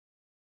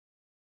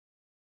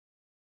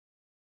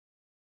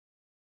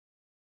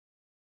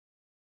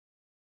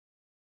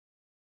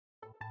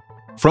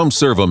From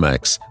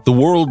Servomex, the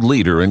world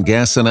leader in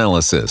gas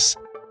analysis.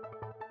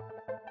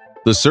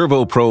 The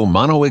ServoPro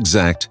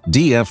MonoExact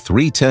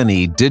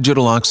DF310E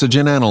Digital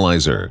Oxygen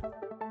Analyzer.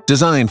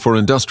 Designed for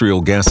industrial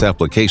gas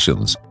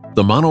applications,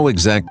 the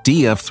MonoExact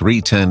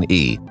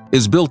DF310E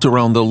is built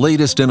around the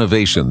latest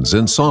innovations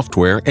in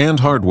software and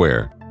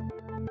hardware,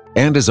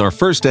 and is our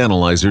first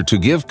analyzer to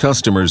give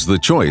customers the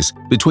choice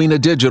between a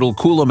digital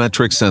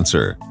coulometric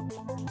sensor,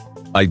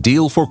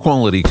 ideal for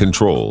quality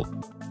control,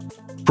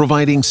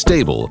 providing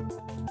stable,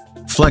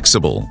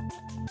 flexible,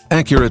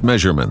 accurate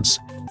measurements,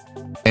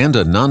 and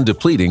a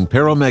non-depleting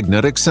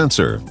paramagnetic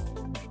sensor,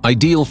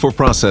 ideal for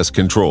process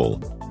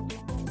control.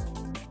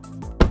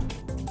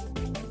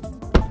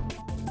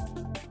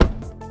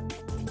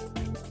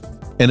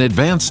 An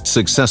advanced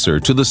successor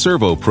to the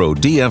ServoPro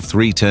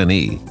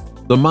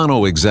DF310E, the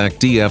MonoExact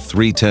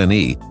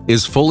DF310E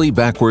is fully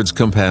backwards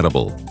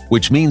compatible,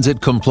 which means it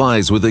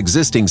complies with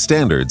existing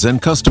standards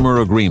and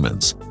customer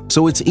agreements,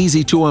 so it's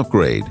easy to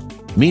upgrade,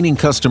 meaning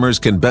customers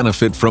can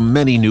benefit from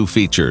many new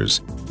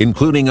features,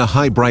 including a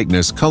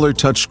high-brightness color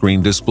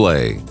touchscreen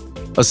display,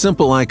 a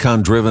simple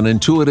icon-driven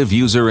intuitive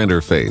user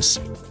interface,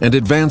 and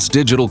advanced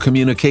digital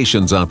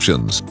communications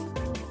options,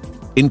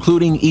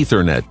 including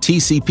Ethernet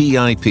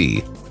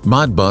TCP/IP,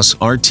 Modbus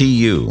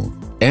RTU,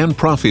 and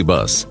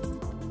Profibus.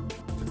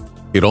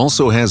 It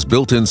also has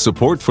built-in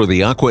support for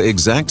the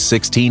AquaExact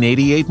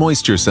 1688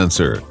 moisture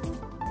sensor.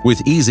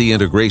 With easy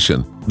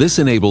integration, this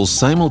enables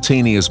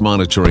simultaneous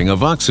monitoring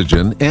of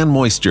oxygen and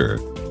moisture.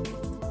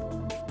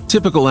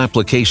 Typical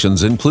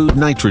applications include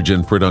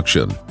nitrogen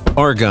production,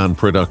 argon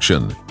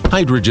production,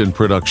 hydrogen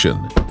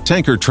production,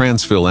 tanker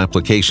transfill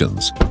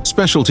applications,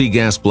 specialty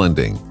gas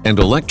blending, and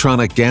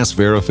electronic gas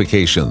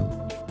verification.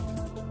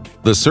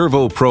 The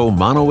ServoPro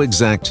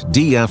MonoExact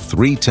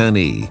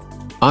DF310E,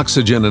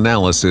 oxygen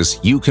analysis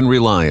you can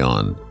rely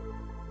on.